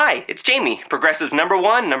Hi, it's Jamie, Progressive's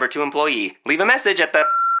 #1, #2 employee. Leave a message at the...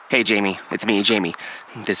 Hey, Jamie, it's me, Jamie.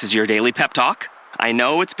 This is your daily pep talk. I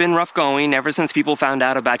know it's been rough going ever since people found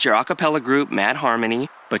out about your a cappella group, Mad Harmony,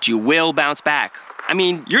 but you will bounce back. I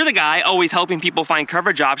mean, you're the guy always helping people find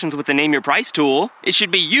coverage options with the Name Your Price tool. It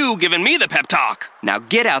should be you giving me the pep talk. Now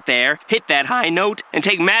get out there, hit that high note, and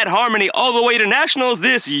take Mad Harmony all the way to nationals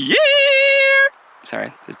this year!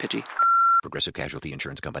 Sorry, it's pitchy. Progressive Casualty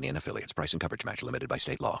Insurance Company and Affiliates. Price and coverage match limited by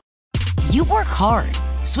state law. You work hard.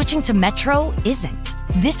 Switching to Metro isn't.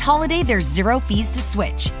 This holiday, there's 0 fees to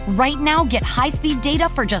switch. Right now, get high-speed data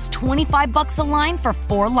for just $25 a line for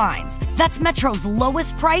 4 lines. That's Metro's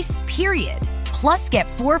lowest price, period. Plus, get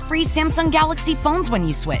 4 free Samsung Galaxy phones when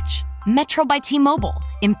you switch. Metro by T-Mobile,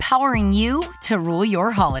 empowering you to rule your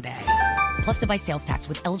holiday. Plus device sales tax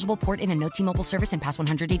with eligible port in and no T-Mobile service in past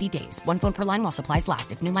 180 days. 1 phone per line while supplies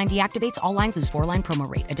last. If new line deactivates, all lines lose 4-line promo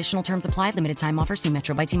rate. Additional terms apply. Limited time offer. See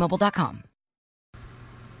metrobytmobile.com.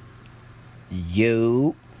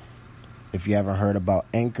 Yo, if you haven't heard about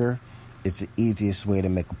Anchor, it's the easiest way to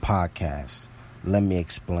make a podcast. Let me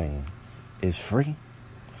explain. It's free.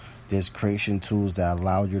 There's creation tools that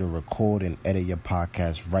allow you to record and edit your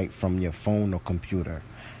podcast right from your phone or computer.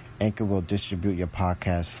 Anchor will distribute your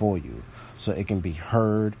podcast for you, so it can be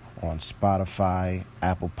heard on Spotify,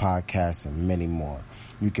 Apple Podcasts, and many more.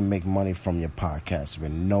 You can make money from your podcast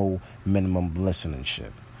with no minimum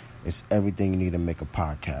listenership. It's everything you need to make a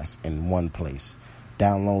podcast in one place.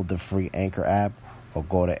 Download the free Anchor app or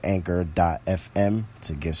go to anchor.fm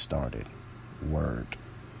to get started. Word.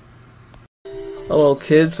 Hello,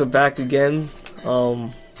 kids. We're back again.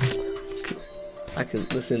 I can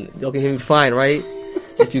listen. Y'all can hear me fine, right?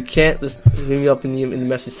 If you can't, just hit me up in the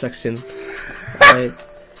message section. Right?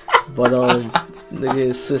 But nigga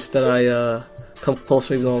insists that I come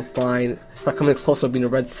closer, you're gonna find. If I come in closer, I'll be in the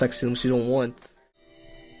red section, which you don't want.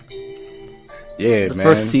 Yeah, the man.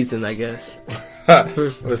 First season, I guess.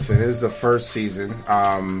 Listen, this is the first season.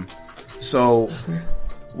 So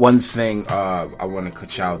one thing I want to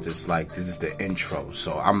cut you out is like this is the intro.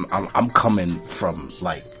 So I'm coming from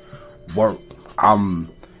like work.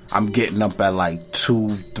 I'm getting up at like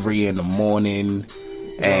 2-3 in the morning,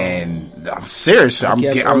 and I'm serious. I'm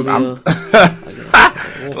really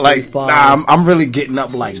getting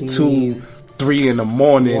up like 2-3 in the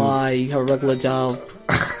morning. Why? You have a regular job?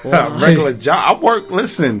 Regular job. I work.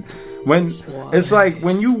 Listen, it's like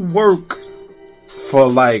when you work for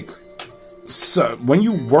when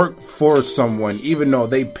you work for someone, even though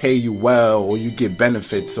they pay you well or you get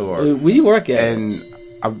benefits or where you work at? And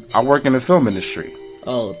I work in the film industry.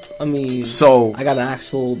 Oh, I mean, so I got an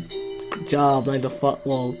actual job, 9 to 5,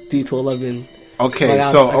 3 to 11. Okay,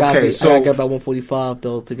 I gotta get about 1:45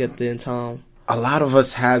 though to get there in time. A lot of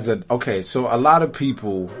us a lot of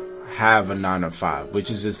people have a 9 to 5, which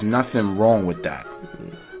is just nothing wrong with that.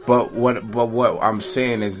 But what I'm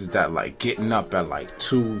saying is that like getting up at like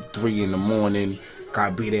 2-3 in the morning,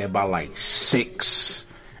 gotta be there by like 6,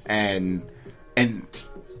 and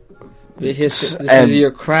this is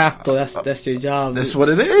your craft, though. That's your job. That's what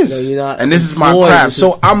it is. You're not and this is my craft.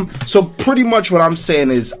 So pretty much what I'm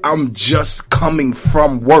saying is I'm just coming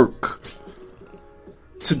from work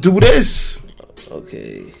to do this.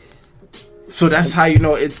 Okay. So that's how you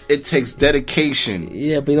know it takes dedication.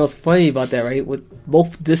 Yeah, but you know what's funny about that, right? With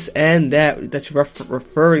both this and that you're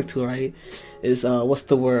referring to, right? Is what's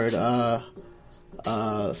the word?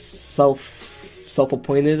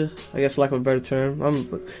 Self-appointed, I guess, for lack of a better term.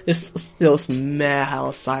 It's mad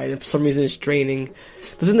outside, and for some reason it's draining.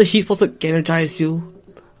 Doesn't the heat supposed to energize you?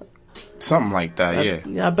 Something like that, yeah.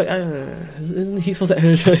 Yeah, but isn't the heat supposed to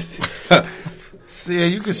energize you? So, yeah,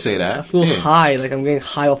 you could say that. I feel high, like I'm getting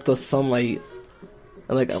high off the sunlight,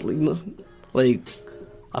 and like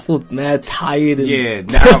I feel mad tired. And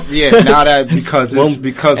now that because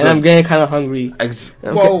I'm getting kind of hungry.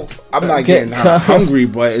 I'm not getting hungry,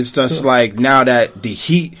 but it's just like now that the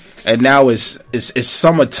heat, and now it's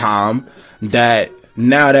summertime. That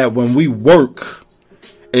now that when we work,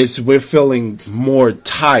 we're feeling more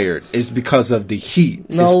tired. It's because of the heat.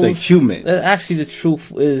 No, it's the humid. Actually, the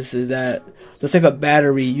truth is that just like a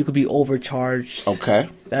battery, you could be overcharged. Okay,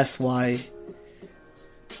 that's why.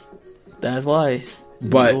 That's why.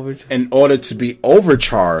 But in order to be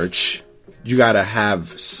overcharged, you gotta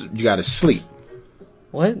sleep.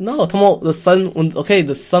 What? No, come on. The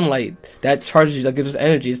sunlight that charges you, that gives us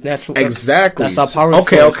energy. It's natural. Exactly. That's our power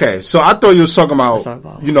source. Okay. So I thought you were talking about,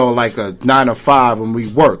 like a 9 to 5 when we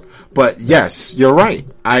work. But yes, you're right.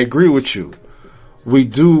 I agree with you. We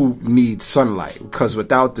do need sunlight because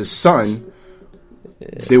without the sun,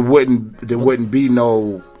 there wouldn't be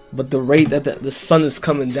no but the rate that the sun is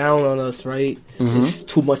coming down on us, right, is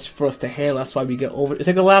too much for us to handle. That's why we get over. It's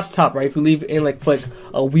like a laptop, right? If you leave it in for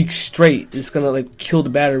a week straight, it's gonna like kill the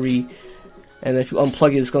battery, and if you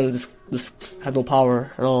unplug it, it's gonna just have no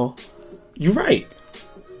power at all. You're right.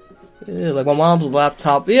 Yeah, like my mom's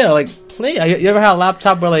laptop. Yeah, you ever had a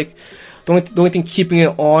laptop where like the only thing keeping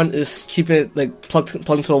it on is keeping it like plugged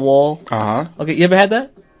into the wall? Okay, you ever had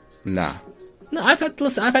that? Nah. No, I've had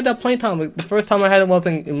that plenty of times. Like the first time I had it was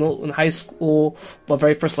in high school, my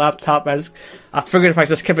very first laptop. I figured if I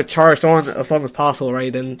just kept it charged on as long as possible,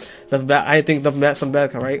 right, then I didn't think nothing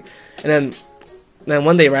bad, right? And then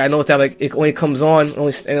one day, right, I noticed that like it only comes on, and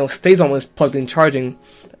it stays on when it's plugged in charging.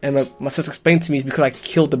 And my sister explained to me it's because I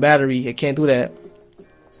killed the battery. It can't do that.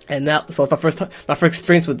 And so it's my first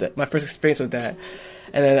experience with that.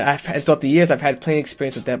 And then throughout the years, I've had plenty of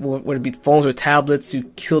experience with that. Whether it be phones or tablets,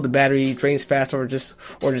 you kill the battery, drains fast, or just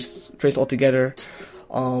drains altogether.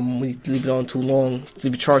 When you leave it on too long,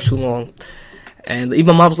 leave it charged too long. And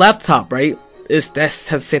even my mom's laptop, right? That has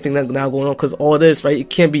the same thing now going on, because all it is, right? It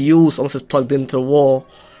can't be used unless it's plugged into the wall,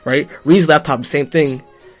 right? Reed's laptop, the same thing.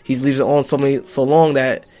 He leaves it on so long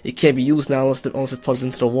that it can't be used now unless it's plugged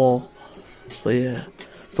into the wall. So yeah.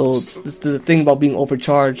 So this is the thing about being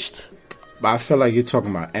overcharged. But I feel like you're talking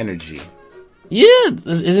about energy. Yeah,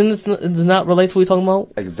 does not relate to what we're talking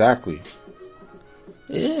about? Exactly.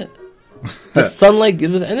 Yeah. The sunlight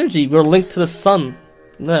gives us energy. We're linked to the sun.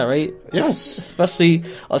 Isn't that right? Yes. Especially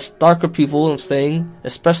us darker people, I'm saying.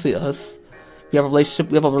 Especially us. We have a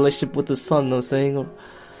relationship with the sun, I'm saying.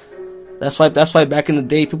 That's why back in the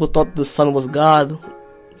day people thought the sun was God.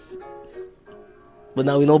 But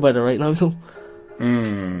now we know better, right? Now we know.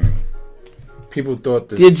 People thought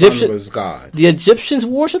the sun was God. The Egyptians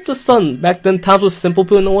worshipped the sun. Back then, times was simple.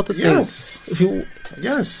 People didn't know what to think.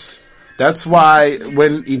 Yes. That's why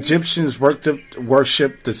when Egyptians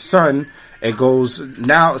worship the sun, it goes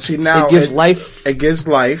now. See now, it gives life. It gives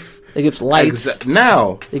life. It gives light.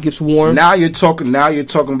 Now it gives warmth. Now you're talking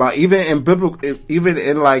about even in biblical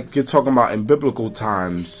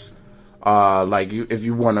times, if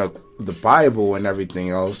you want the Bible and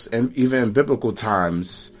everything else, and even in biblical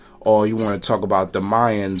times, or you want to talk about the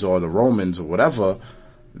Mayans or the Romans or whatever,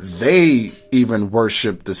 they even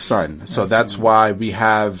worship the sun. So that's why we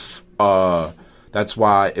have. That's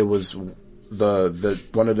why it was the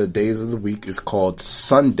one of the days of the week is called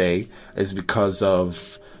Sunday, is because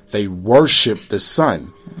of they worship the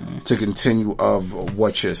sun. To continue of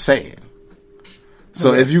what you're saying.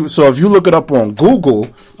 So if you look it up on Google,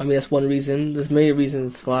 I mean that's one reason. There's many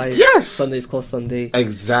reasons why Sunday's called Sunday.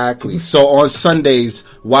 Exactly. So on Sundays,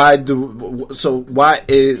 this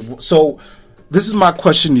is my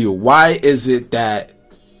question to you. Why is it that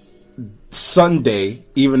Sunday,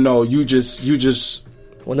 even though you just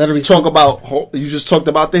talked about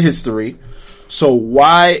the history, so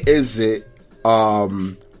why is it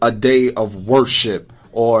a day of worship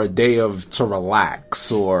or a day to relax,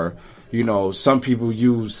 or some people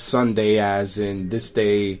use Sunday as in this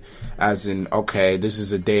is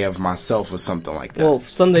a day of myself or something like that. Well,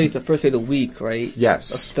 Sunday is the first day of the week, right?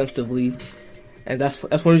 Yes. Ostensibly. And that's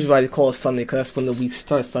one reason why they call it Sunday, because that's when the week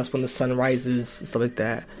starts. That's when the sun rises and stuff like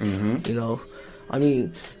that. Mm-hmm. I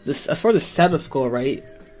mean, as far as the Sabbath goes, right?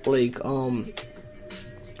 Like,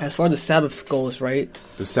 as far as the Sabbath goes, right?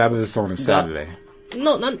 The Sabbath is on a Saturday.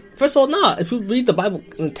 No, not first of all, not. If you read the Bible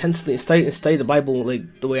intensely and study the Bible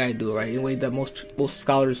like the way I do, right, in the way that most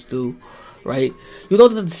scholars do, right, you know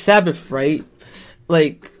that the Sabbath, right,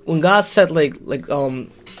 like when God said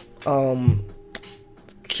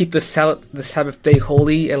keep the Sabbath day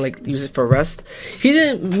holy and like use it for rest, He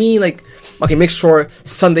didn't mean like make sure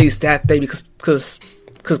Sunday's that day because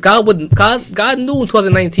God knew in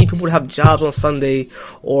 2019 people would have jobs on Sunday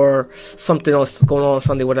or something else going on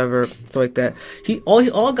Sunday, whatever, stuff like that.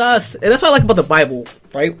 All God, and that's what I like about the Bible,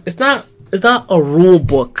 right? It's not a rule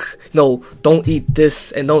book. No, don't eat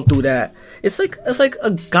this and don't do that. It's like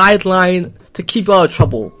a guideline to keep you out of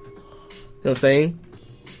trouble. You know what I'm saying?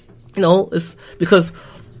 It's because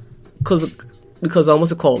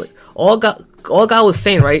what's it called? All God was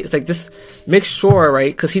saying, right? It's like just make sure,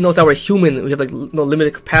 right? Because He knows that we're human. We have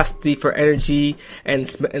limited capacity for energy and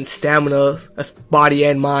stamina, that's body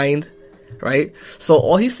and mind, right? So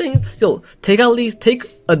all He's saying, take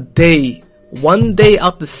a day, one day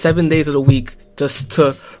out the 7 days of the week, just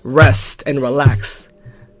to rest and relax.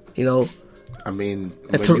 I mean,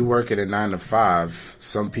 when you work at a 9 to 5,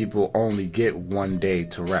 some people only get 1 day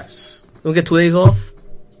to rest. You don't get 2 days off?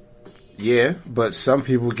 Yeah, but some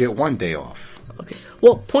people get 1 day off. Okay.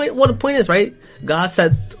 Well, the point is, right? God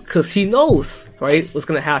said, because He knows, right, what's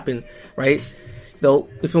going to happen, right? though,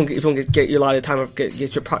 if you don't get your allotted time,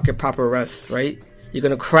 get proper rest, right? You're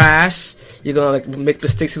gonna crash. You're gonna like make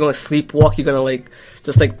mistakes. You're gonna sleepwalk. You're gonna like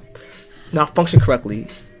just like not function correctly.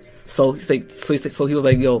 So he's like, so he was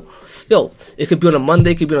like, yo, it could be on a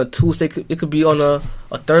Monday, it could be on a Tuesday, it could be on a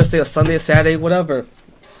Thursday, a Sunday, a Saturday, whatever,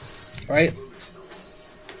 right?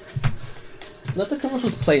 Let the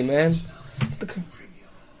commercials play, man.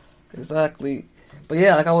 Exactly. But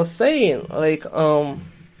yeah, like I was saying, like I'm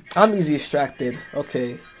easy distracted,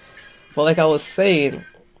 okay. But like I was saying,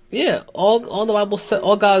 yeah, all the Bible said,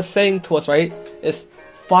 all God is saying to us, right, is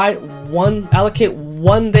allocate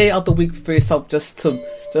one day out the week for yourself, just to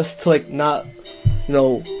like not,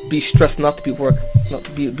 be stressed, not to be not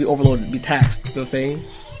to be overloaded, be taxed. You know what I'm saying?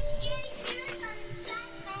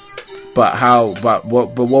 But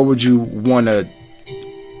what would you want to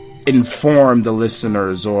inform the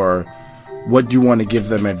listeners, or what do you want to give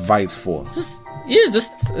them advice for?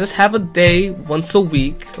 Just have a day once a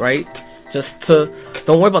week, right? Just to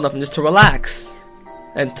don't worry about nothing, just to relax.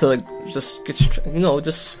 And to like just get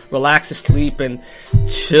just relax and sleep and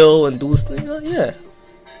chill and do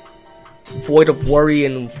void of worry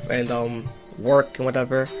and work and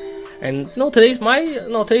whatever. And today's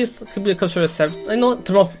could be a considered Sabbath. I know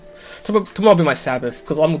tomorrow will be my Sabbath,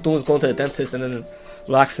 because all I'm doing is going to the dentist and then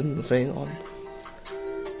relaxing.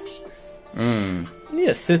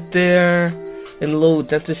 Yeah, sit there in a little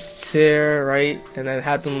dentist chair, right, and then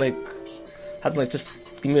have them just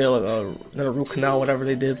give me another root canal, whatever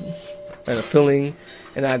they did, and a filling,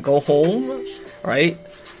 and I go home, right?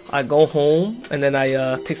 I go home, and then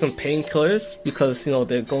I take some painkillers, because,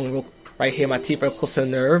 they're going real right here, my teeth are close to the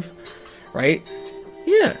nerve, right?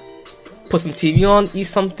 Yeah. Put some TV on, eat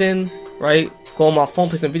something, right? Go on my phone,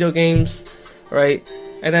 play some video games, right?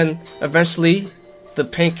 And then, eventually, the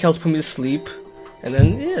painkillers put me to sleep, and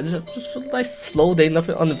then, yeah, just a nice slow day,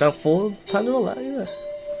 nothing uneventful, time to relax, yeah.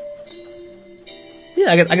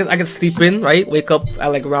 Yeah, I get sleep in, right? Wake up at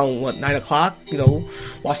like around 9 o'clock,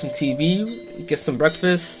 watch some TV, get some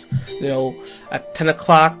breakfast, at 10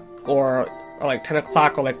 o'clock or like 10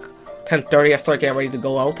 o'clock or like 10:30, I start getting ready to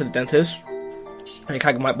go out to the dentist. I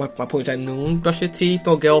get my appointment at noon, brush your teeth,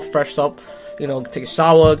 get all freshed up, take a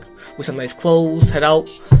shower, with some nice clothes, head out,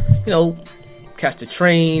 catch the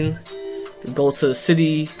train, go to the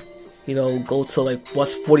city, go to like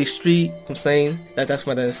West 40th Street, I'm saying, that's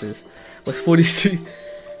where my dentist is. West 40th Street,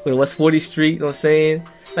 West 40th Street, you know what I'm saying?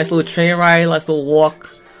 Nice little train ride, nice little walk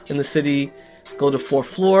in the city, go to the 4th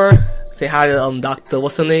floor, say hi to Dr.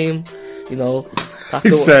 What's her name? He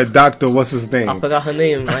said, Dr. What's his name? I forgot her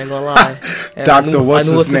name, I ain't gonna lie. Dr. What's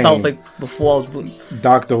his name? I was like before I was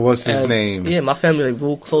Dr. What's his name? Yeah, my family like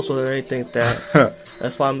real close with her and everything like that.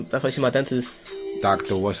 That's why she's my dentist.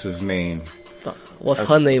 Dr. What's his name? What's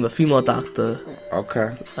her name? A female doctor.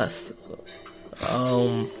 Okay. That's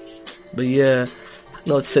but yeah,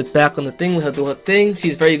 sit back on the thing, let her do her thing.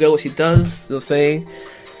 She's very good at what she does. You know what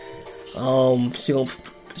I'm saying?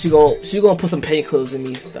 She gonna put some painkillers in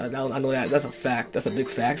me. I know that. That's a fact. That's a big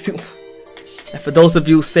fact. And for those of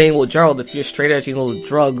you saying, well, Gerald, if you're straight edge,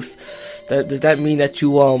 drugs, does that mean that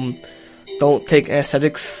you don't take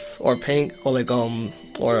anesthetics or pain or like or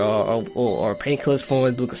painkillers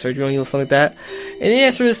for doing a surgery on you or something like that? And the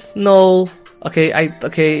answer is no. Okay,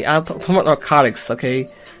 I'm talking about narcotics. Okay.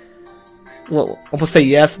 Well, I'm gonna say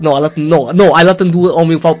yes. No, I let them do it on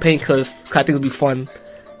me without painkillers, because I think it'll be fun.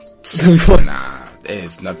 Nah,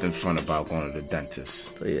 there's nothing fun about going to the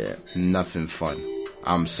dentist. But yeah, nothing fun.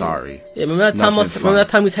 I'm sorry. Yeah, remember that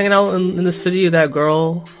time we was hanging out in the city with that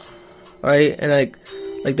girl, right? And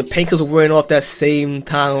like the painkillers were wearing off that same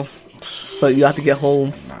time, but you have to get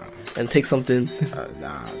home and take something.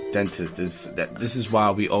 Dentist. This is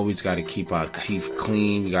why we always got to keep our teeth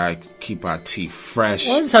clean. We got to keep our teeth fresh.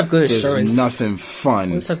 Well, just have good insurance. There's nothing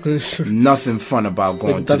fun. Nothing fun about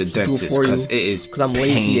going to the dentist, because it is. Because I'm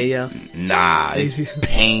lazy AF. Nah, it's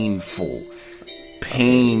painful.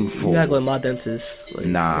 Painful. You gotta go to my dentist. Like,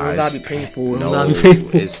 nah, it gotta be painful.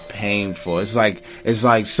 It's painful. It's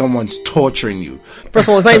like someone's torturing you. First of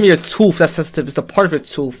all, it's not even your tooth that's sensitive. It's a part of your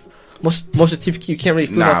tooth. Most of the teeth you can't really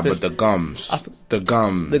feel. Nah, but the gums. The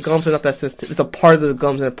gums are not that sensitive. It's a part of the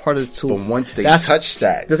gums and a part of the tooth. But once they touch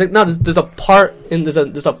that, there's a part.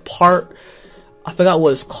 I forgot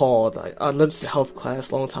what it's called. I learned this in health class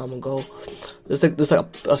a long time ago. There's like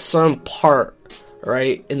a certain part,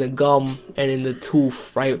 right, in the gum and in the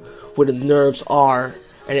tooth, right, where the nerves are.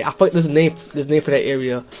 And I feel like there's a name for that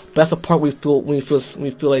area. But that's the part when you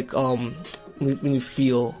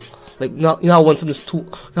feel. Like, you know how when something's too, you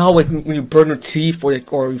know how like when you burn your teeth or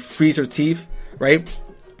you freeze your teeth, right?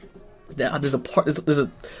 There's a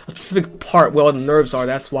specific part where all the nerves are.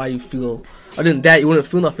 That's why you feel. Other than that, you wouldn't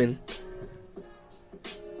feel nothing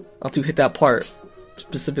until you hit that part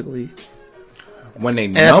specifically. When they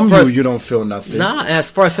numb you, you don't feel nothing. Nah, and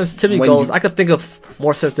as far as sensitivity goes, I could think of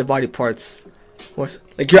more sensitive body parts.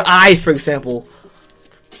 Like your eyes, for example.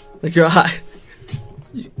 Like your eye.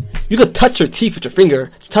 You could touch your teeth with your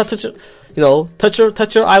finger. Touch your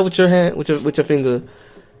eye with your hand, with your finger.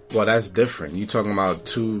 Well, that's different. You're talking about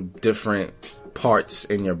two different parts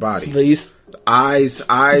in your body. But eyes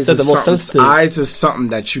is something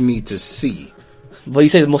that you need to see. But you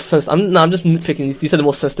say the most sensitive. I'm just nitpicking. You said the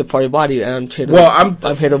most sensitive part of your body, and I'm here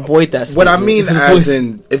to avoid that. What I mean, as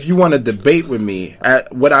in, if you want to debate with me,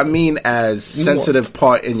 what I mean as sensitive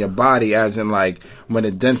part in your body, as in like when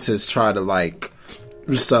a dentist try to like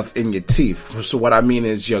do stuff in your teeth. So what I mean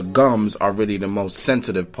is your gums are really the most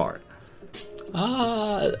sensitive part.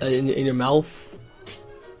 In your mouth.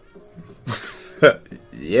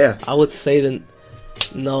 Yeah, I would say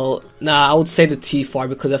I would say the teeth are,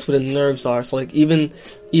 because that's where the nerves are. So like even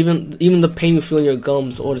the pain you feel in your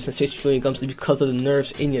gums or the sensation you feel in your gums is because of the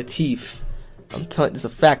nerves in your teeth. I'm telling you, there's a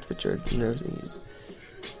fact with your nerves in you.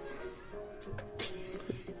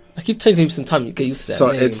 I keep taking you some time to get used to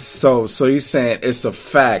that name. So you're saying it's a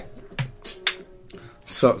fact.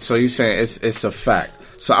 So you're saying it's a fact.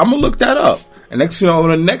 So I'm gonna look that up. And next, on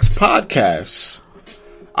the next podcast,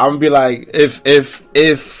 I'm gonna be like, if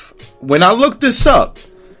when I look this up,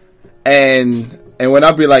 and when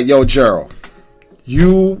I be like, yo, Gerald,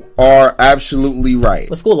 you are absolutely right.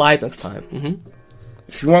 Let's go live next time. Mm-hmm.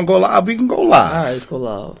 If you want to go live, we can go live. All right, let's go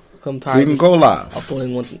live. We can go live.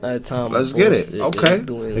 Uploading one at a time. Let's get it. Okay.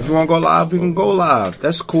 If you want to go live, we can go live.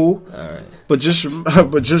 That's cool. All right. But just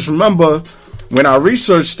remember, when I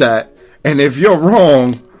research that, and if you're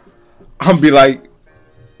wrong, I'm be like,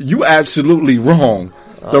 you absolutely wrong.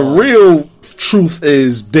 The real truth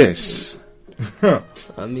is this. I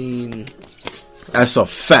mean, that's a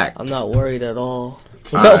fact. I'm not worried at all.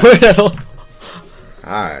 I'm not worried at all.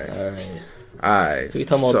 Alright. So you're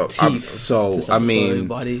talking about teeth. On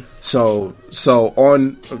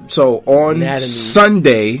Anatomy.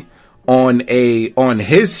 Sunday, on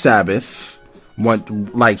his Sabbath,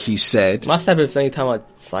 like he said. My Sabbath is any time I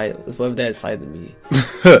sight, it's whatever that side to me.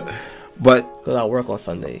 But because I work on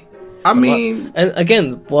Sunday. And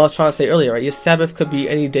again, what I was trying to say earlier, right? Your Sabbath could be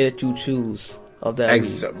any day that you choose of that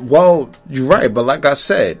week. Well, you're right, but like I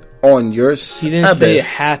said, on your Sabbath, he didn't say it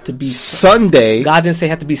had to be Sunday. God didn't say it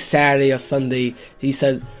had to be Saturday or Sunday. He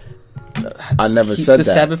said, I never said the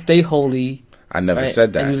that. Sabbath day holy. I never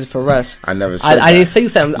said that. And use it for rest. I never said that. I didn't say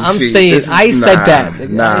that. I'm saying I said that.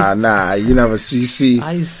 Nah. You never see.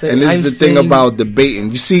 And this is the thing about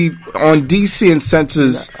debating. You see, on DC and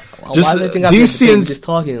Census,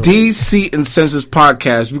 DC and Census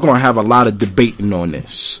podcast, we're gonna have a lot of debating on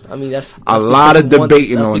this. I mean, that's a lot of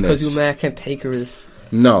debating on this. Because you man cantankerous.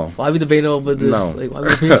 No. Why are we debating over this? No. Like,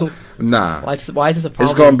 nah. Why is this a problem?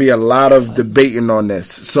 It's gonna be a lot of debating on this.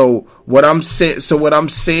 So what I'm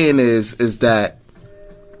saying is that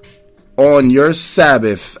on your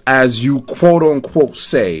Sabbath, as you quote unquote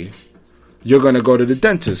say, you're gonna go to the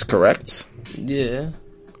dentist, correct? Yeah.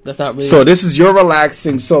 That's not really. So this is your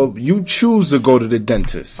relaxing. So you choose to go to the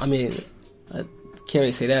dentist. I mean, I can't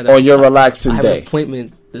really say that. On your relaxing day. I have day. an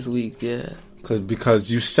appointment this week. Yeah. Because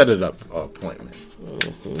you set it up appointment.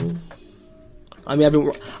 Mm-hmm. I mean,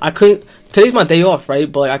 today's my day off,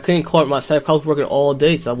 right? But like, I couldn't call it myself. I was working all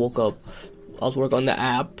day, so I woke up. I was working on the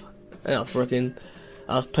app, and I was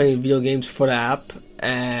playing video games for the app,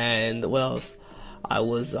 and what else? I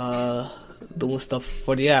was doing stuff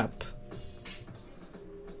for the app.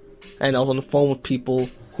 And I was on the phone with people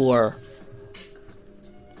who are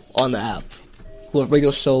on the app, who have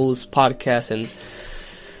radio shows, podcasts, and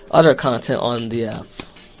other content on the app.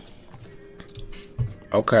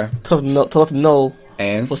 Okay. To let them know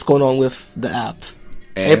and what's going on with the app.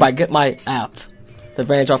 And everybody get my app, the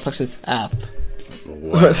Brand Drop Productions app.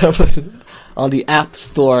 What? On the App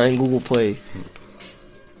Store and Google Play.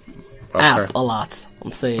 Okay. App a lot.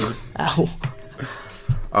 I'm saying. Ow.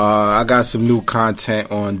 I got some new content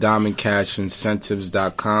on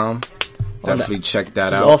DiamondCashIncentives.com. Definitely check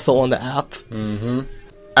that out. Also on the app. Mm-hmm.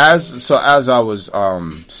 As I was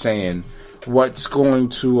saying, what's going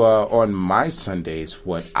to on my Sundays,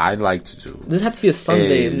 what I like to do. This has to be a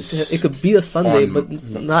Sunday. It could be a Sunday, but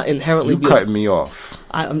not inherently. You cutting me off.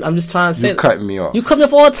 I'm just trying to say. You cutting me off. You cut me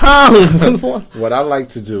off all the time. What I like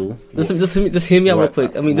to do. Just hear me out real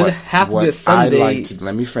quick. I mean, does it have to be a Sunday?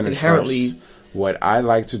 Let me finish inherently. First. What I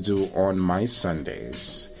like to do on my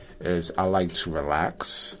Sundays is I like to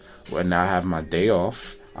relax. When I have my day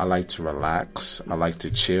off, I like to relax. I like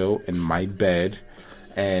to chill in my bed,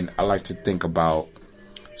 and I like to think about.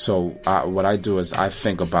 So what I do is I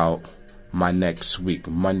think about my next week,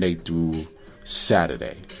 Monday through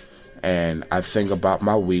Saturday, and I think about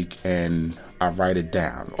my week and I write it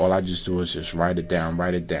down. All I just do is just write it down.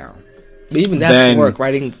 But even that's work,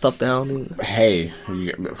 writing stuff down. Hey,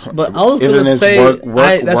 but I was gonna say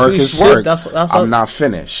work is work. I'm not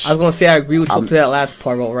finished. I was gonna say I agree with you up to that last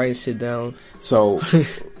part about writing shit down. So,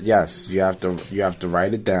 yes, you have to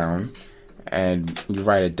write it down, and you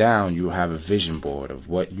write it down. You have a vision board of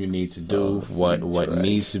what you need to do, what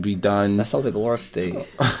needs to be done. That sounds like a work day.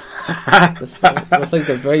 that's like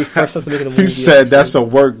the very first time to make a movie. You said that's a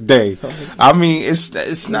work day. I mean,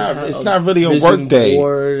 it's not really a work day.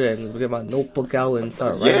 Board and get my notebook out and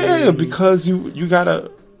start writing. Yeah, because you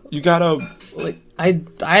gotta. Like I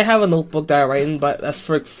have a notebook that I write in, but that's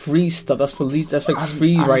for free stuff. That's for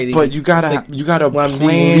free writing. But you gotta plan your week. You gotta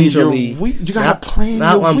plan your week.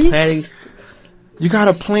 You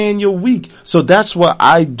gotta plan your week. So that's what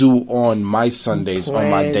I do on my Sundays,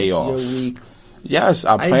 on my day off. Yes,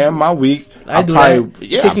 I plan my week. I do that.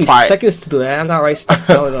 It takes me seconds to do that. I'm not write stuff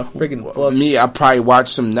down in a freaking book. Me, I probably watch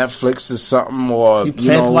some Netflix or something, or you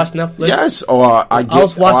plan to watch Netflix. Yes, or I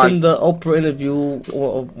was watching the Oprah interview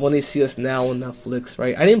When They See Us Now on Netflix.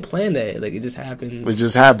 Right, I didn't plan that. Like, it just happened. It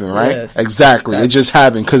just happened, right? Yes. Exactly. It just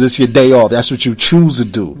happened because it's your day off. That's what you choose to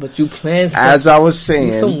do. But you plan. As I was saying,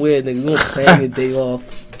 you're some weird nigga. You don't plan your day off.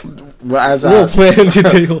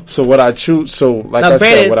 So what I choose. So like I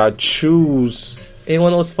said, what I choose.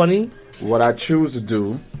 Anyone know what's funny? What I choose to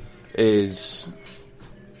do is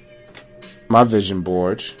my vision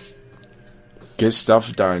board, get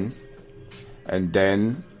stuff done, and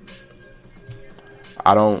then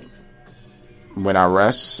when I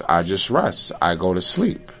rest, I just rest. I go to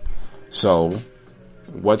sleep. So,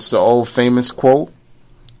 what's the old famous quote?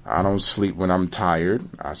 I don't sleep when I'm tired.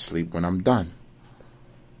 I sleep when I'm done.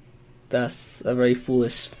 That's a very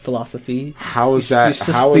foolish philosophy. How is that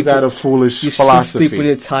a foolish philosophy? You should sleep when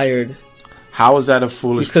you're tired. How is that a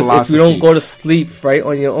foolish philosophy? Because if you don't go to sleep, right,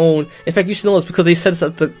 on your own... In fact, you should know this because they said this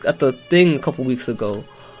at the thing a couple weeks ago.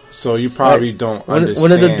 So you probably don't understand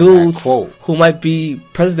one of the dudes that quote. Who might be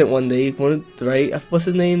president one day, right? What's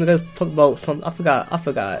his name? The guy talked about something. I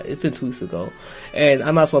forgot. It's been 2 weeks ago. And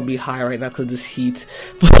I might as well be high right now because of this heat.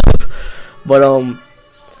 But,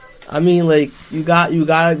 I mean, like, you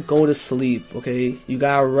gotta go to sleep, okay? You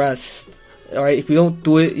gotta rest, alright? If you don't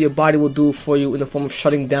do it, your body will do it for you in the form of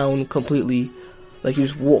shutting down completely. Like, you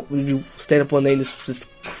just walk, you stand up one day and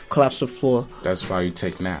just collapse to the floor. That's why you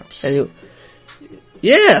take naps. And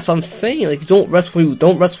yeah, that's what I'm saying. Like, you don't rest when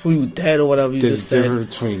you're dead or whatever you just said. There's a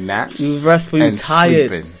difference between naps you rest when you're tired.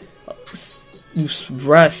 Sleeping. You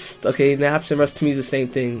rest, okay? Naps and rest to me is the same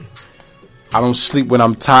thing. I don't sleep when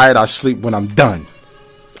I'm tired. I sleep when I'm done.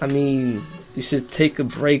 I mean, you should take a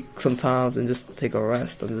break sometimes and just take a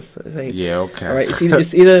rest. I'm just saying. Yeah, okay. All right, it's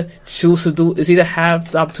either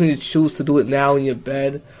have the opportunity to choose to do it now in your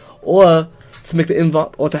bed, or to make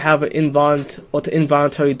involuntary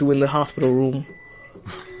do in the hospital room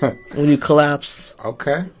when you collapse.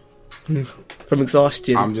 Okay. From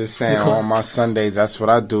exhaustion. I'm just saying, on my Sundays, that's what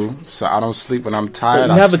I do. So I don't sleep when I'm tired.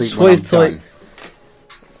 I sleep when I'm done.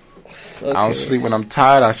 Okay. I don't sleep when I'm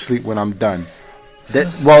tired. I sleep when I'm done.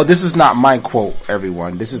 This is not my quote,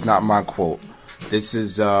 everyone. This is not my quote. This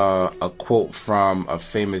is a quote from a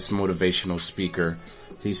famous motivational speaker.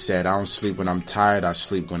 He said, I don't sleep when I'm tired. I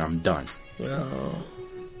sleep when I'm done. Oh.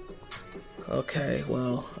 Okay,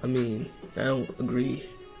 well, I mean, I don't agree.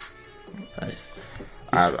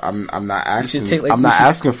 I'm not asking. I'm not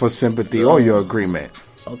asking for sympathy or your agreement.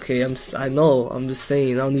 Okay, I know. I'm just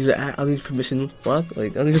saying. I don't need permission. What?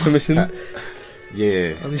 Like, I don't need permission.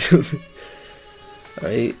 Yeah.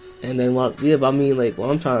 Right? And then but I mean, like, what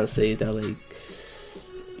I'm trying to say is that, like,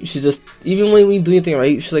 you should just, even when you do anything,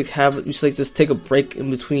 right, you should just take a break in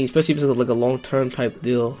between, especially if it's like a long-term type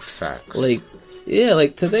deal. Facts. Like, yeah,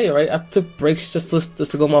 like today, right, I took breaks just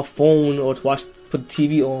to go on my phone or to put the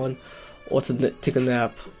TV on or to take a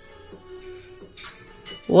nap.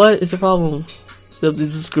 What is the problem? You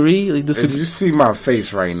disagree? If you see my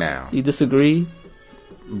face right now. You disagree?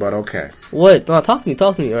 But okay. What? No, talk to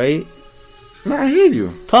me, right? No, I hear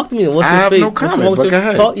you. Talk to me. What's I your have face? no comment, but go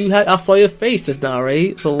ahead. I saw your face just now,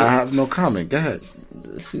 right? So I have no comment. Go ahead.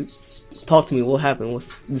 Talk to me. What happened?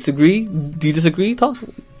 Disagree? Do you disagree? Talk to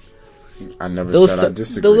me. I never said I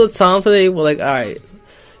disagree. There was a time today where, like, all right,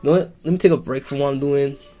 you know what? Let me take a break from what I'm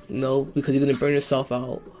doing, because you're going to burn yourself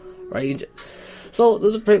out, right? So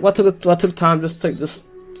there's a break. I took time just to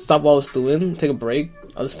stop what I was doing, take a break.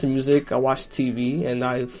 I listened to music, I watched TV, and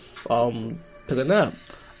I took a nap.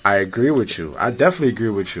 I agree with you. I definitely agree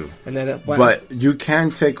with you. And then, but you can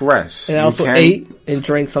take rest. And I also ate and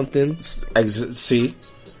drank something. See,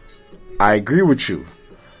 I agree with you.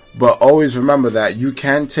 But always remember that you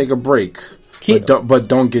can take a break. But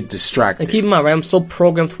don't get distracted. And keep in mind, right, I'm so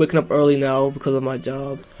programmed to waking up early now because of my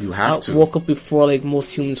job. You have to. I woke up before like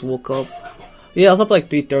most humans woke up. Yeah, I was up like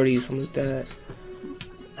 3:30, something like that.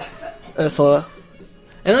 And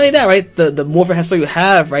not only that, right? The more of a hassle you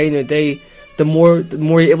have, right, in your day, the more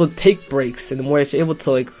you're able to take breaks, and the more you're able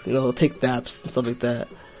to, like, you know, take naps and stuff like that.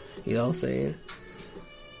 You know what I'm saying?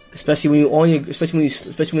 Especially when you're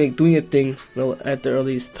doing your thing, you know, at the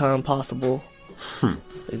earliest time possible.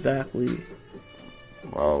 Exactly.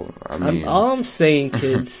 Well, I mean, all I'm saying,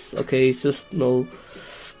 kids, okay, it's just, you know,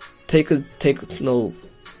 take a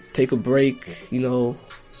break. You know,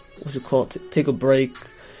 what's it called? Take a break.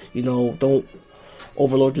 You know, don't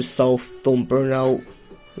overload yourself. Don't burn out. You know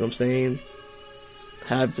what I'm saying?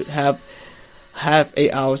 Have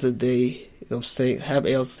 8 hours a day. You know what I'm saying? Have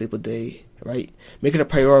 8 hours of sleep a day, right? Make it a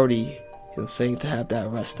priority. You know what I'm saying? To have that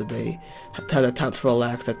rest a day. Have to have that time to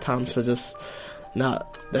relax. That time to just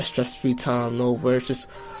not that stress-free time. No, where it's just,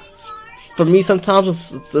 for me sometimes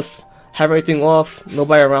it's just have everything off.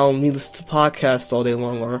 Nobody around me, listen to podcasts all day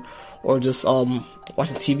long, or just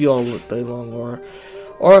watching TV all day long, or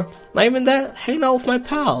not even that, hanging out with my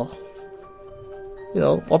pal. You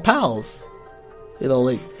know, or pals. You know,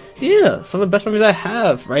 like, yeah, some of the best memories I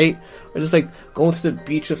have, right? Or just like going to the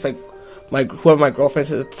beach with like whoever my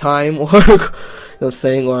girlfriends at the time, or you know what I'm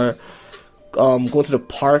saying, or going to the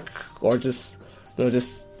park, or just, you know,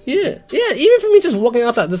 just yeah. Even for me, just walking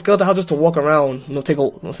out this girl the house just to walk around, you know, you know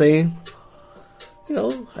what I'm saying. You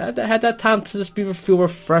know, had that time to just feel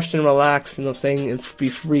refreshed and relaxed, you know what I'm saying, and be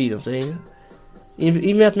free, you know what I'm saying.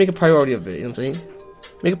 Even have to make a priority of it, you know what I'm saying.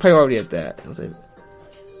 Make a priority of that, you know what I'm saying.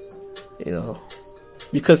 You know,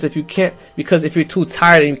 because if you're too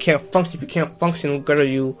tired and you can't function, what are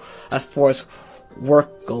you as far as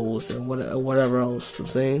work goes and whatever else, you know what I'm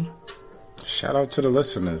saying. Shout out to the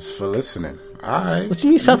listeners for listening. Alright. What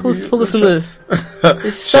you mean shout out for listeners?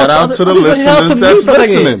 Shout out to the listeners that's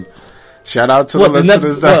listening. Shout out to the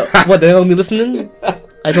listeners that... What, they don't be listening?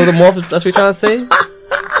 I told them off, that's what you're trying to say?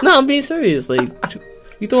 No, I'm being serious. Like,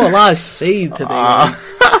 you throw a lot of shade today.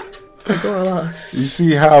 You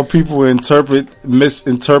see how people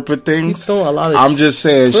misinterpret things? A lot of I'm just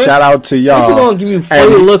saying, shout out to y'all. You're going to give me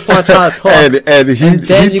funny looks when I try to talk. And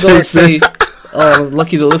then you're going to say, oh,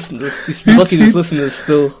 lucky to listen to listeners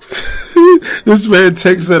still. This man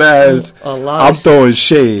takes it as I'm throwing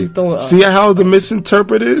shade. See how the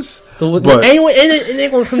misinterpret is? So, but anyway, it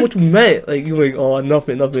ain't gonna come what you meant. Like, you like, oh,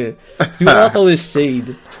 nothing. You want all this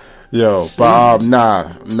shade. Yo, but nah.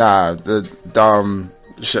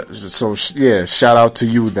 Shout out to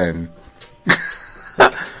you then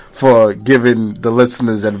for giving the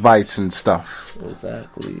listeners advice and stuff.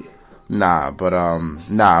 Exactly. But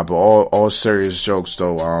all serious jokes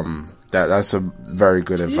though, that's a very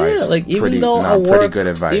good advice. Yeah, like pretty good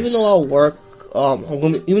advice. Even though I work,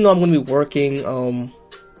 even though I'm gonna be working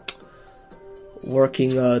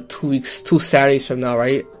 2 Saturdays from now,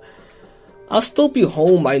 right? I'll still be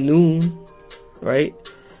home by noon, right?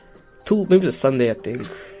 Maybe the Sunday, I think.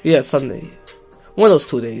 Yeah, Sunday. One of those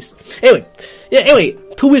 2 days. Anyway,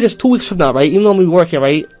 2 weeks from now, right? Even though I'm gonna be working,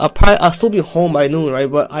 right? I'll still be home by noon,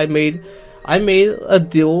 right? But I made a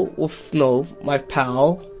deal with, you know, my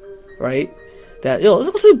pal, right? That, let's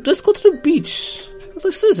go to the beach.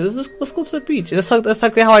 Let's go to the beach. And that's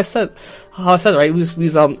exactly how I said, right?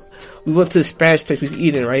 We went to the Spanish place we was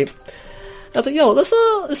eating, right? I was like,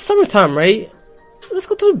 it's summertime, right? Let's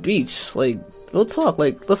go to the beach. Like, we'll talk.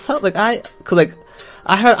 Like, let's talk. Like, I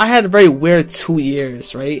had a very weird 2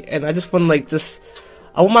 years, right? And I just want to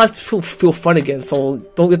I want my life to feel fun again. So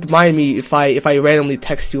don't get to mind me if I randomly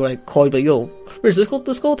text you or like call you, like, yo, Rich,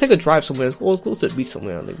 let's go take a drive somewhere. Let's go to the beach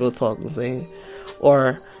somewhere. Like, we'll talk. You know what I'm saying,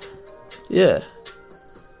 or yeah.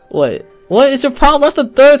 What is your problem? That's the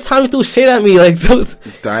 3rd time you threw shade at me. Like,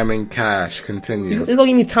 Diamond Cash. Continue. It's gonna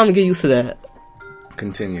give me time to get used to that.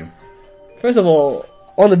 Continue. First of all,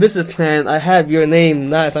 on the business plan, I have your name,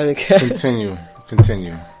 not Diamond Cash. Continue.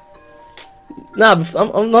 Nah,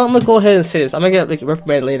 I'm gonna go ahead and say this. I'm gonna get like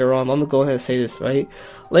reprimanded later on. I'm gonna go ahead and say this, right?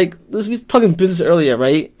 Like, we was talking business earlier,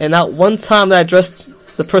 right? And that one time that I addressed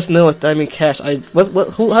the personnel as Diamond Cash,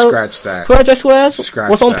 scratch that. Who I addressed who as? Scratch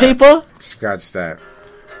What's on that. paper? Scratch that.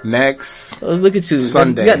 Next. Look at you.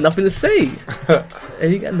 Sunday. You got nothing to say.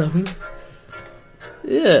 And you got nothing.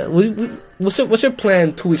 Yeah. What's your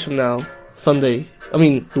plan 2 weeks from now? Sunday. I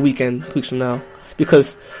mean, the weekend, 2 weeks from now.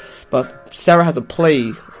 Because But Sarah has a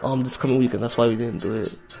play this coming weekend. That's why we didn't do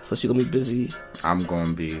it. So she's gonna be busy. I'm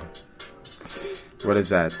gonna be. What is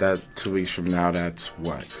that? That 2 weeks from now. That's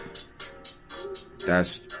what?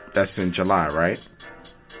 That's in July, right?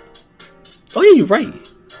 Oh yeah, you're right.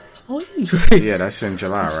 Yeah, that's in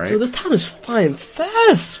July, right? Yo, the time is flying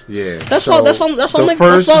fast. Yeah. That's why I'm like,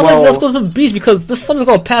 let's go to the beach, because this summer's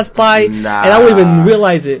gonna pass by and I won't even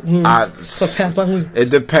realize it. Pass by. It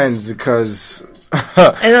depends, because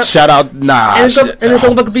shout out, and it's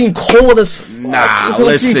going back to being cold as fuck.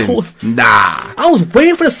 Listen. I was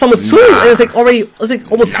waiting for the summer too, and it's like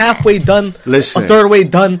almost halfway done. Listen. A third way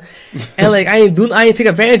done, and like I ain't take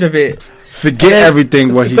advantage of it. Forget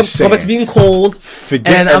everything what he's saying. Go back to being cold.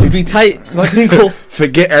 I'm be tight. Go back to being cold.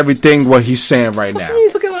 Forget everything what he's saying right now.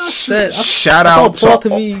 Forget what I said. Shout out to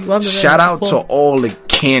all the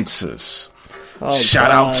cancers. Shout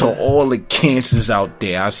out to all the cancers out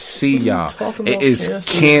there. I see y'all. It is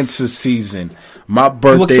cancer season. My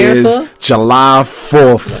birthday is July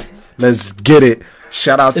 4th. Let's get it.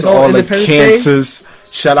 Shout out to all the cancers.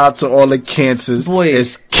 Shout out to all the cancers. Boy,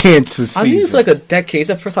 it's cancer season. I mean, it's like a decade. It's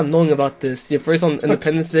the first time knowing about this. Your first on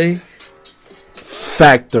Independence Day.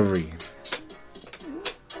 Factory.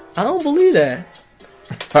 I don't believe that.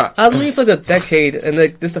 I believe it's like a decade, and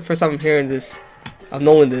like this is the first time I'm hearing this. I'm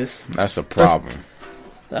knowing this. That's a problem.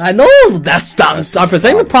 I know I'm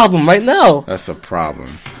presenting the problem right now. That's a problem.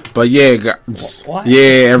 But yeah,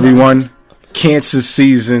 everyone, cancer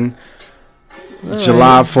season.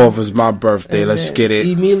 July 4th is my birthday. Let's get it.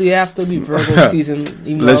 Immediately after the Virgo season.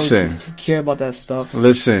 Listen. I don't care about that stuff.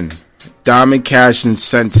 Listen.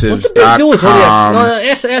 DiamondCashIncentives.com. What's the big deal with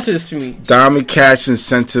Zodiacs? No, answer this to me.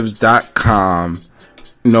 DiamondCashIncentives.com.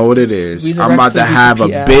 You know what it is. I'm about to have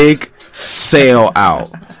a big sale out.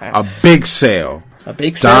 A big sale. A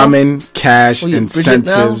big sale?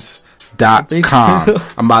 DiamondCashIncentives.com.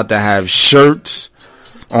 I'm about to have shirts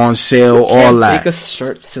on sale, all that. Make a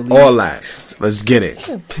shirt, silly. All that. Let's get it.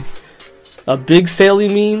 A big sale,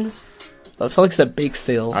 you mean? I felt like it's a bake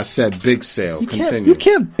sale. I said big sale. Continue. You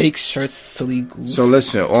can't bake shirts, silly goose. So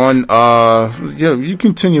listen, you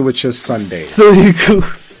continue with your Sunday. Silly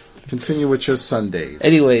goose. Continue with your Sundays.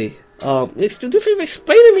 Anyway, explain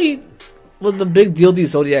to me what the big deal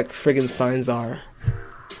these zodiac friggin' signs are.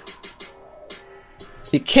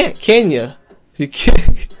 You can't, can you? You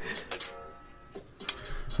can't.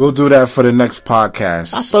 We'll do that for the next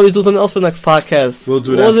podcast. I thought we would do something else for the next podcast. We'll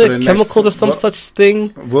do that for the next... Chemicals or some such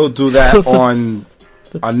thing? We'll do that on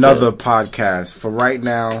another podcast. For right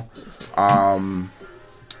now,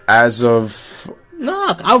 as of...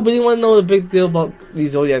 Nah, I really want to know the big deal about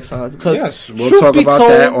these zodiac signs. Because yes, we'll talk about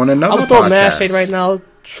that on another podcast. I'm going to throw mad shade right now.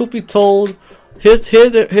 Truth be told, here's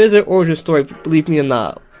their origin story, believe me or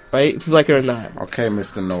not. Right? If you like it or not. Okay,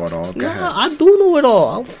 Mr. Know-It-All. Go ahead. I do know it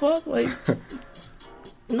all. I'm fuck, like...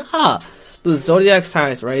 Nah, the zodiac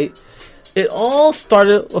signs, right? It all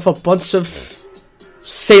started with a bunch of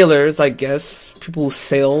sailors, I guess. People who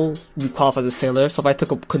sail, we qualify as a sailor. So if I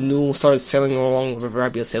took a canoe and started sailing along the river,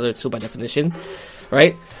 I'd be a sailor too, by definition,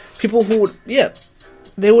 right? People who would, back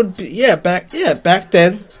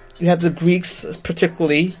then, you had the Greeks,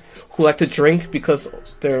 particularly, who like to drink because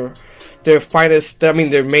their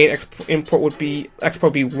main export would be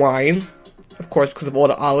wine. Of course, because of all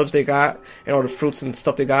the olives they got and all the fruits and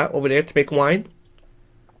stuff they got over there to make wine.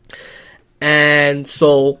 And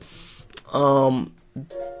so,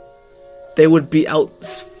 they would be out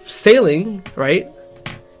sailing, right?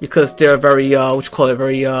 Because they're very, very,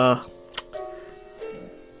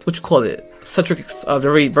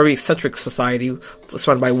 very eccentric society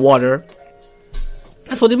surrounded by water.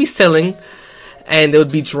 And so they'd be sailing, and they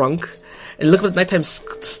would be drunk, and look at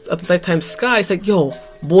the nighttime sky. It's like, yo,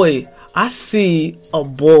 boy, I see a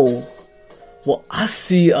bull. Well, I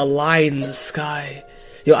see a lion in the sky.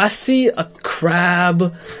 Yo, I see a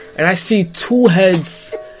crab, and I see two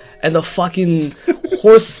heads, and the fucking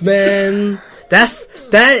horseman.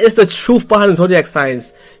 That is the truth behind the zodiac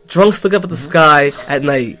signs. Drunks look up at the sky at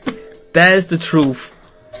night. That is the truth.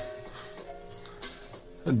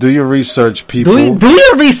 Do your research, people. Do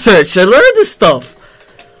your research and learn this stuff.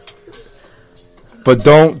 But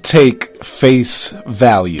don't take face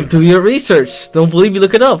value. Do your research. Don't believe me,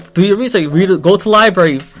 look it up. Do your research. Read it. Go to the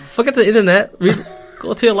library. Forget the internet.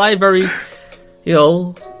 Go to your library. You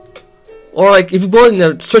know. Or like, if you go in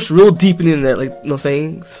there, search real deep in the internet. Like, you know what I'm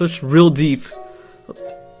saying? Search real deep.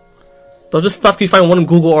 Don't just stop if you find one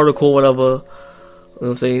Google article or whatever. You know what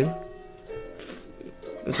I'm saying?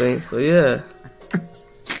 So yeah.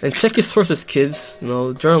 And check your sources, kids. You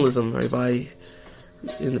know, journalism, right? By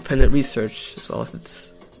independent research. So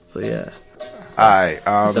yeah. Alright,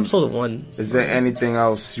 It's episode 1. is there anything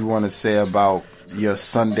else you want to say about your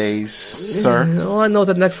Sundays, sir? All I know is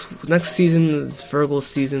that next season is Virgo's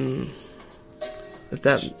season. If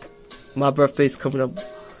that, my birthday's coming up.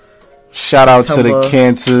 Shout out to the September.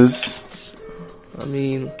 Cancers. I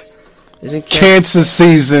mean, isn't Cancer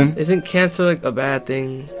season. Isn't cancer like a bad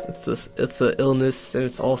thing? It's a illness, and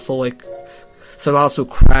it's also like synonymous with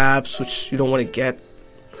crabs, which you don't want to get.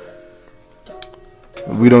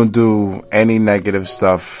 We don't do any negative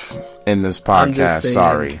stuff in this I'm just podcast. saying.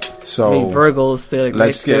 Sorry. So I mean, Virgos, they're like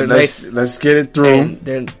let's they're get let's get it through. and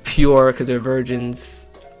they're pure because they're virgins.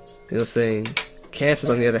 You know what I'm saying? Cancers,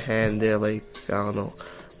 on the other hand, they're like, I don't know.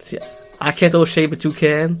 See, I can't throw shade, but you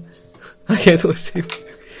can. I can't throw shade.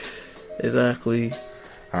 Exactly.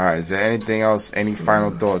 All right. Is there anything else? Any final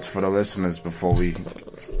thoughts for the listeners before we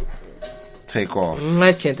take off?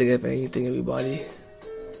 I can't think of anything, everybody.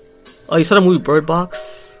 Oh, you saw the movie Bird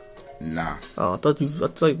Box? Nah. Oh, I thought you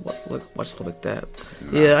watched stuff like that.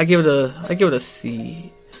 Nah. Yeah, I give it a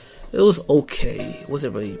C. It was okay. It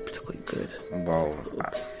wasn't really particularly good. Well,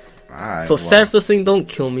 alright. So sad for listening, don't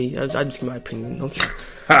kill me. I just give my opinion. Don't kill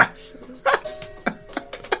me.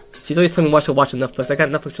 She's always telling me watch Netflix. I got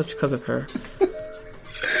Netflix just because of her.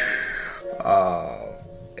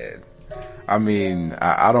 I mean,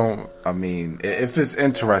 I don't. I mean, if it's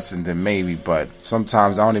interesting, then maybe. But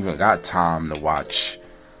sometimes I don't even got time to watch.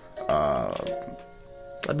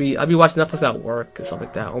 I'd be watching Netflix at work and stuff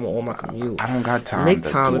like that on my commute. I don't got time. Make to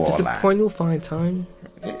time. do If it's all that. important, you'll find time.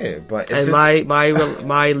 Yeah, but if And it's,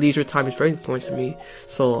 my leisure time is very important to me,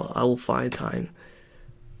 so I will find time.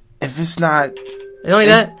 if it's not, And only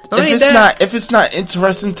that, if it's not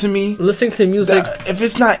interesting to me, listening to music. if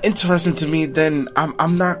it's not interesting to me, then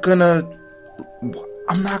I'm not gonna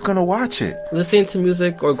watch it. Listening to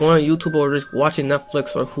music or going on YouTube or just watching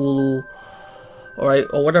Netflix or Hulu,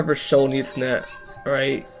 or whatever show on the internet,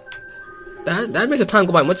 right? That makes the time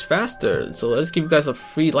go by much faster. So let's give you guys a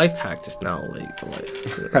free life hack just now. Like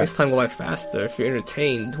it makes time go by faster if you're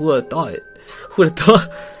entertained. Who would have thought it? Who would have thought? You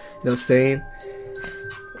know what I'm saying?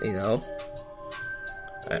 You know,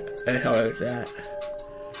 I like that.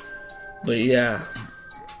 But yeah,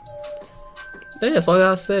 that's all I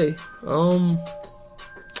gotta say.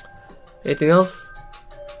 Anything else?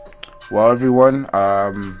 Well, everyone,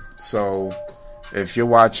 so if you're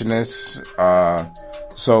watching this,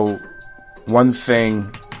 so one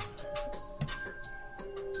thing,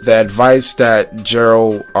 the advice that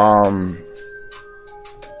Gerald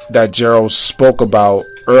spoke about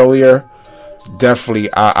earlier,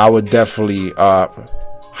 definitely, I would definitely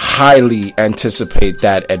highly anticipate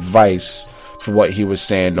that advice for what he was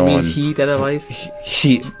saying You mean on that advice?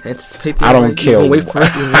 he. Anticipate the I don't advice? care. You wait for it.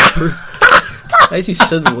 I actually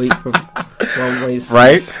shouldn't wait for long ways.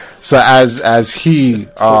 Right? So as he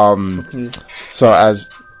so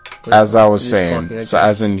as I was saying, so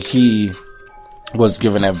as in he was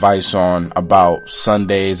giving advice on about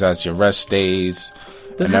Sundays as your rest days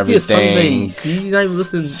and everything. See, you're not even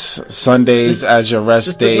listening. Sundays as your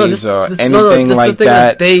rest days or anything just like think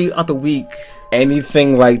that. of day of the week.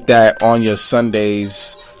 Anything like that on your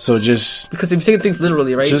Sundays. So just Because if you're taking things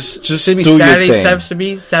literally, right? Just should be do your Saturday, thing. Sabbath should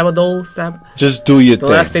be Sabbath. just do your The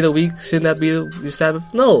thing. last day of the week, shouldn't that be your Sabbath?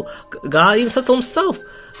 No. God even said to himself,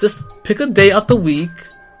 just pick a day out the week,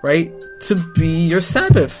 right, to be your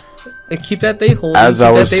Sabbath. And keep that day holy. As I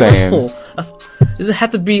was saying. It doesn't have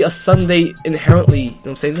to be a Sunday inherently. You know what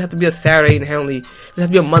I'm saying? It doesn't have to be a Saturday inherently. It doesn't have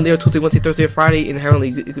to be a Monday or Tuesday, Wednesday, Thursday, or Friday inherently.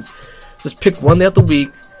 You could just pick one day out the week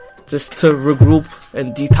just to regroup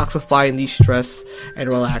and detoxify and de-stress and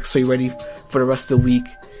relax so you're ready for the rest of the week.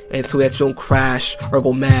 And so that you don't crash or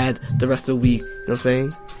go mad the rest of the week. You know what I'm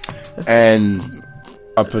saying? And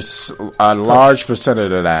a large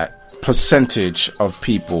percentage of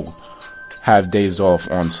people have days off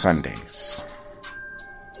on Sundays.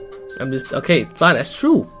 I'm just okay, fine, that's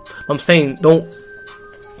true. I'm saying don't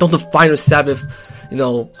define your Sabbath,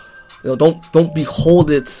 don't behold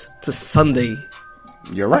it to Sunday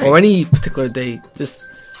You're right. or any particular day. Just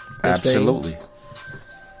Absolutely.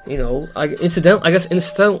 incidental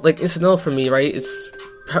for me, right? It's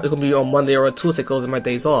probably gonna be on Monday or a Tuesday because of my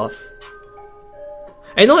days off.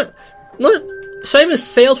 And you know what? Should I even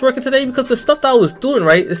say I was working today? Because the stuff that I was doing,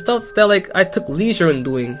 right, is stuff that like I took leisure in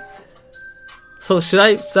doing. So should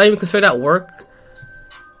I even consider that work?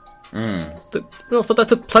 Stuff that I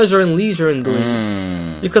took pleasure and leisure in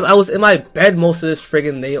doing. Because I was in my bed most of this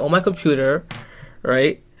friggin' day on my computer,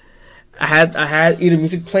 right? I had either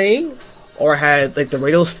music playing, or I had like the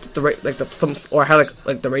radio, or I had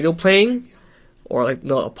like the radio playing, or like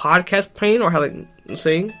a podcast playing, or I had like, you know what I'm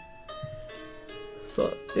saying.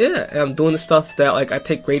 So yeah, and I'm doing the stuff that like I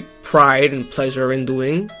take great pride and pleasure in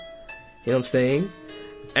doing. You know what I'm saying?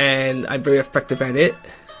 And I'm very effective at it.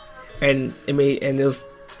 And it was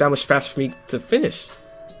that much faster for me to finish.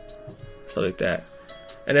 So like that.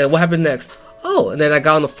 And then what happened next? Oh, and then I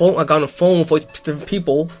got on the phone with different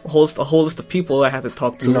people, a whole list of people I had to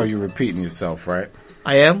talk to. You know you're repeating yourself, right?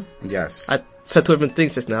 I am? Yes. I said two different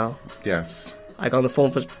things just now. Yes. I got on the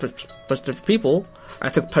phone with different people. I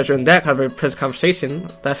took pleasure in that, had a very pleasant conversation.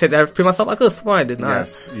 Did I say that I repeat myself? I could have sworn I did not.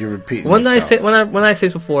 Yes, you're repeating when yourself. When I say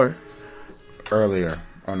this before? Earlier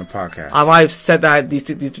on the podcast. I might have said that these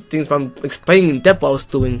things, but I'm explaining in depth what I was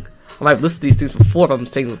doing. I might have listed these things before if I'm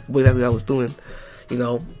saying what exactly I was doing. You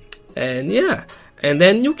know? And yeah. And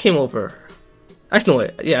then you came over. Actually,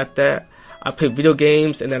 no, yeah, that I played video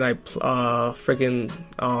games, and then I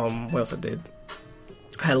what else I did?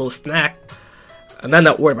 I had a little snack. And then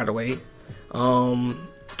not worried, by the way. And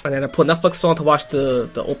then I put Netflix on to watch the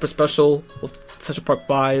Oprah special with Central Park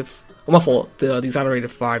 5. Oh, my fault. The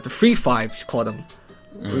exonerated 5. The free 5, she called them.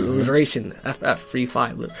 Alliteration. FF, free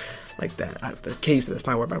 5. Like that. The case, that's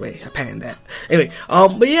my word, by the way. I panned that. Anyway,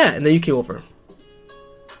 but yeah, and then you came over.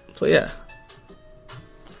 So yeah.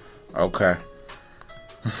 Okay.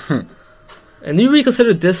 And do you really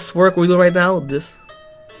consider this work we're doing right now? This?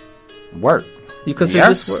 Work. You consider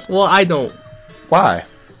this work? Well, I don't. Why?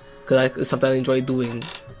 Because it's something I enjoy doing.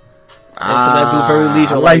 I do very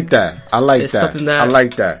leisure. I like that. I like it's that. Something that. I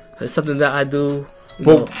like that. It's something that I do.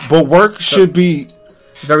 But work should be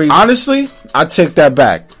very. Honestly, I take that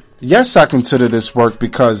back. Yes, I consider this work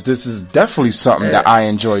because this is definitely something that I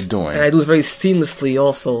enjoy doing. And I do it very seamlessly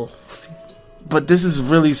also. But this is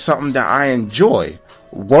really something that I enjoy.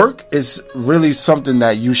 Work is really something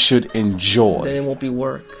that you should enjoy. Then it won't be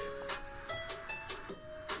work.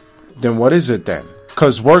 Then what is it then?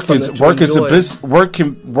 Because work is a business.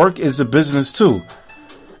 Work is a business too.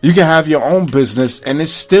 You can have your own business and it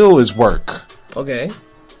still is work. Okay.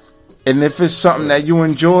 And if it's something that you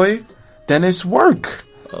enjoy, then it's work.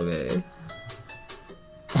 Okay.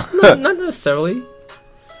 No, not necessarily.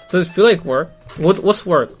 Does it feel like work? What's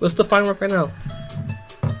work? Let's define work right now.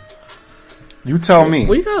 You tell me.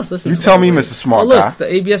 What you guys listen to? You tell me, Mr. Smart Guy. Look,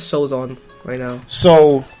 the ABS show's on right now.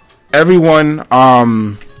 So, everyone,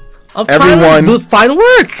 I'm trying to find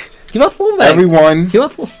work. Give my phone back. Everyone. Give my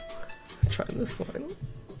phone. I'm trying to find.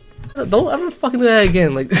 Don't ever fucking do that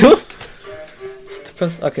again. Like,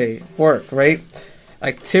 okay, work, right?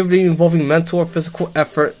 Activity involving mental or physical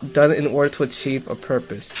effort done in order to achieve a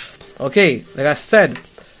purpose. Okay, like I said,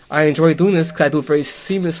 I enjoy doing this because I do it very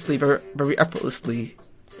seamlessly, very effortlessly.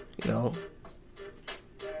 You know.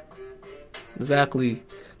 Exactly.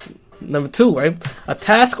 Number 2, right? A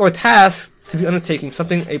task or tasks to be undertaken,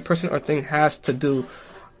 something a person or thing has to do.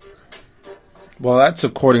 Well, that's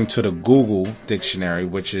according to the Google dictionary,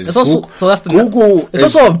 which is it's also, Google.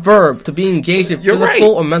 It's also a verb to be engaged in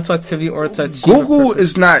physical or mental activity or to achieve. Google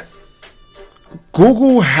is not.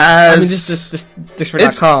 Google has. I mean, this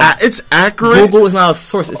dictionary.com. It's accurate. Google is not a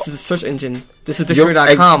source; it's a search engine. This is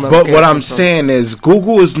dictionary.com. But what I'm saying is,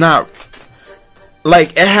 Google is not.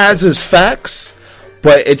 Like, it has its facts,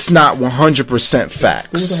 but it's not 100% facts.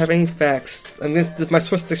 Google doesn't have any facts. I mean, this my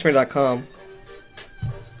source is dictionary.com.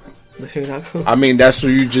 I mean, that's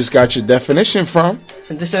where you just got your definition from.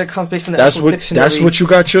 And dictionary.com based on the actual dictionary. That's what you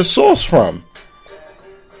got your source from.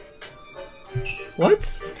 What?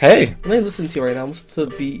 Hey. I'm not listening to you right now. I'm listening to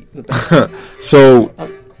the beat in the background. So you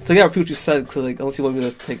gotta repeat what you said, because like, unless you want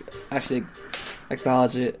me to actually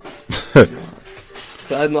acknowledge it.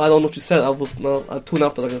 I don't know what you said. I tuned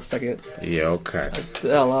out for like a second. Yeah, okay. I did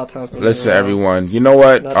that a lot of times. Listen, everyone. You know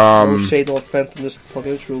what? No shade, no offense. I'm just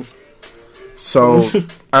talking the truth. So,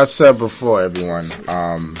 I said before, everyone.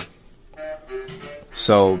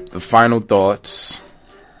 So, the final thoughts.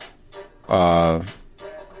 And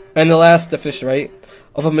the last definition, right?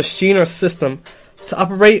 Of a machine or system to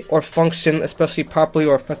operate or function, especially properly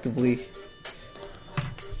or effectively.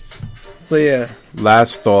 So, yeah.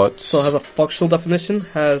 Last thoughts. So, it has a functional definition,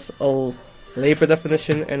 has a labor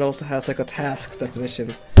definition, and also has like a task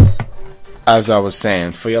definition. As I was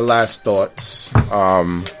saying, for your last thoughts,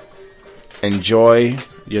 enjoy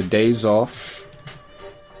your days off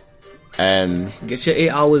and get your 8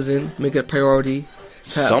 hours in, make it a priority.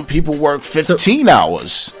 Some people work 15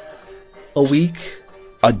 hours a week,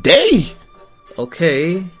 a day.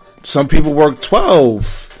 Okay. Some people work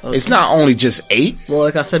 12. Okay. It's not only just 8. Well,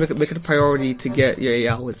 like I said, make it a priority to get your 8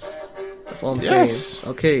 hours. That's all I'm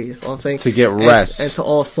saying. Okay, that's all I'm saying. To get rest. And to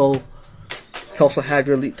also To also have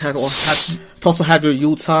your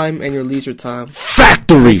you time and your leisure time.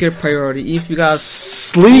 Factory. Make it a priority. Even if you guys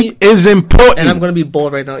sleep is important. And I'm gonna be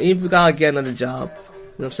bold right now. Even if you gotta get another job, you know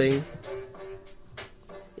what I'm saying?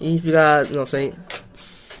 Even if you gotta, you know what I'm saying?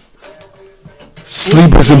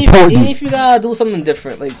 Sleep is important. Even if you gotta do something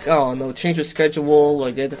different, like I don't know, change your schedule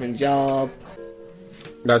or get a different job.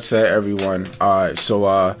 That's it, everyone. Alright,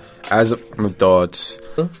 so as of my thoughts.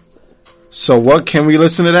 So what can we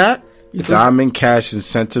listen to that?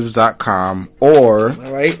 DiamondCashIncentives.com or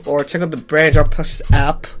check out the Brand Jar Plus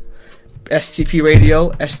app, SGP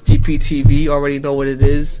Radio, SGP TV. Already know what it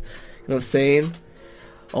is. You know what I'm saying?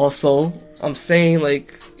 Also, I'm saying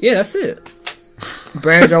that's it.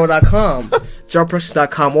 BrandJar.com,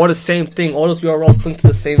 JarPress.com, all the same thing. All those URLs link to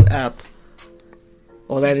the same app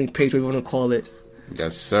or landing page, whatever you want to call it.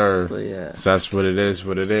 Yes, sir. So, yeah. So that's what it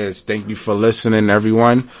is. Thank you for listening,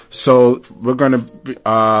 everyone. So we're gonna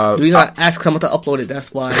the reason I asked someone to upload it,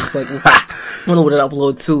 that's why it's like I don't know what to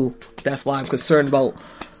upload to. That's why I'm concerned about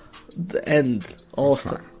the end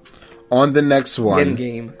also. On the next one, end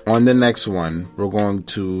game. On the next one, we're going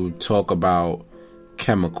to talk about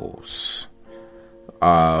chemicals,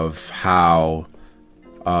 of how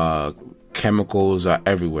chemicals are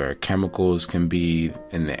everywhere. Chemicals can be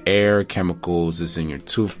in the air. Chemicals is in your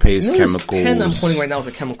toothpaste. Chemicals. Pen I'm holding right now is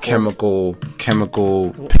a chemical.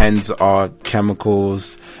 Chemical pens are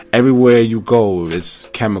chemicals. Everywhere you go, it's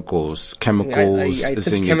chemicals. Chemicals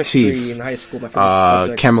is in your teeth. In high school,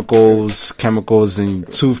 my chemicals in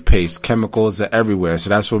toothpaste. Chemicals are everywhere. So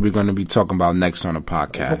that's what we're going to be talking about next on the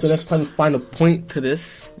podcast. I hope the next time we find a point to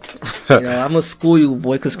this. I'm gonna school you,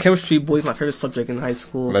 boy, because chemistry, boy, is my favorite subject in high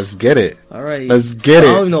school. Let's get it. All right, let's get it.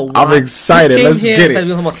 I don't know why. I'm excited. Let's get it. We're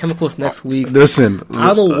talking about chemicals next week. Listen,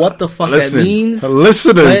 I don't know what the fuck that means.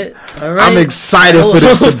 Listeners, I'm excited for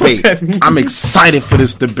this debate. I'm excited for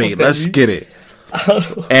this debate. Let's get it.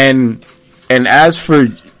 And as for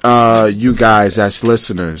you guys as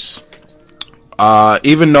listeners,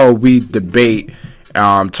 even though we debate.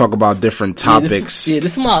 Talk about different topics.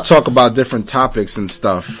 Talk about different topics and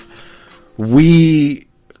stuff. We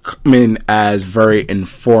come in as very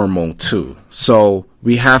informal too. So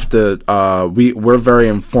we have to. We're very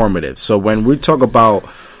informative. So when we talk about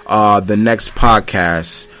the next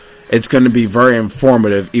podcast, it's going to be very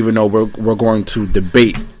informative. Even though we're going to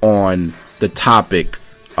debate on the topic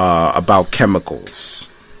about chemicals.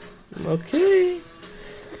 Okay.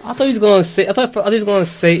 I thought he was going to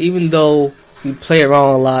say. Even though we play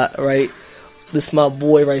around a lot, right? This is my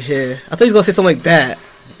boy right here. I thought he was going to say something like that.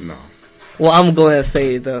 No. Well, I'm going to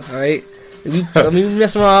say it, though, alright? We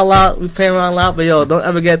mess around a lot, we play around a lot, but yo, don't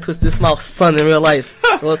ever get twisted. This is my son in real life.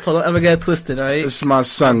 Don't ever get twisted, alright? This is my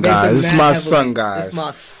son, guys. This is my son, guys. This is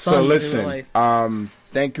my son. So listen,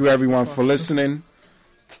 thank you everyone for listening.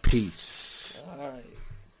 Peace.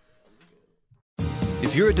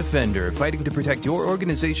 If you're a defender fighting to protect your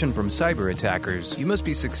organization from cyber attackers, you must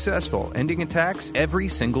be successful ending attacks every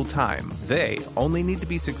single time. They only need to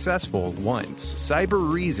be successful once.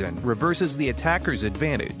 Cyber Reason reverses the attacker's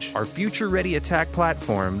advantage. Our future-ready attack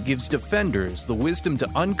platform gives defenders the wisdom to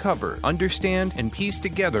uncover, understand, and piece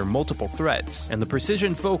together multiple threats, and the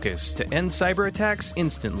precision focus to end cyber attacks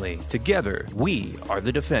instantly. Together, we are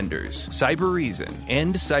the defenders. Cyber Reason.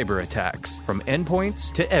 End cyber attacks. From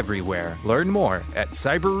endpoints to everywhere. Learn more at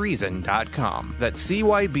cyberreason.com. That's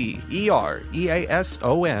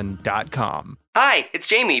CYBEREASON.com. Hi, it's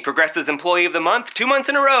Jamie, Progressive's Employee of the Month, 2 months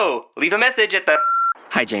in a row. Leave a message at the...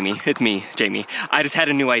 Hi, Jamie. It's me, Jamie. I just had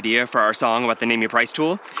a new idea for our song about the Name Your Price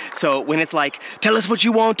tool. So when it's like, tell us what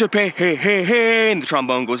you want to pay, hey, hey, hey, and the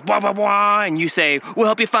trombone goes, blah, blah, blah, and you say, we'll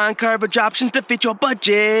help you find coverage options to fit your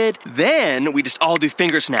budget. Then we just all do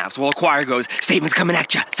finger snaps while a choir goes, savings coming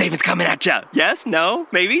at ya, savings coming at ya. Yes? No?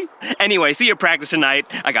 Maybe? Anyway, see you practice tonight.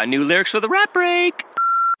 I got new lyrics for the rap break.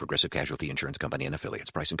 Progressive Casualty Insurance Company and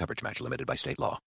Affiliates. Price and coverage match limited by state law.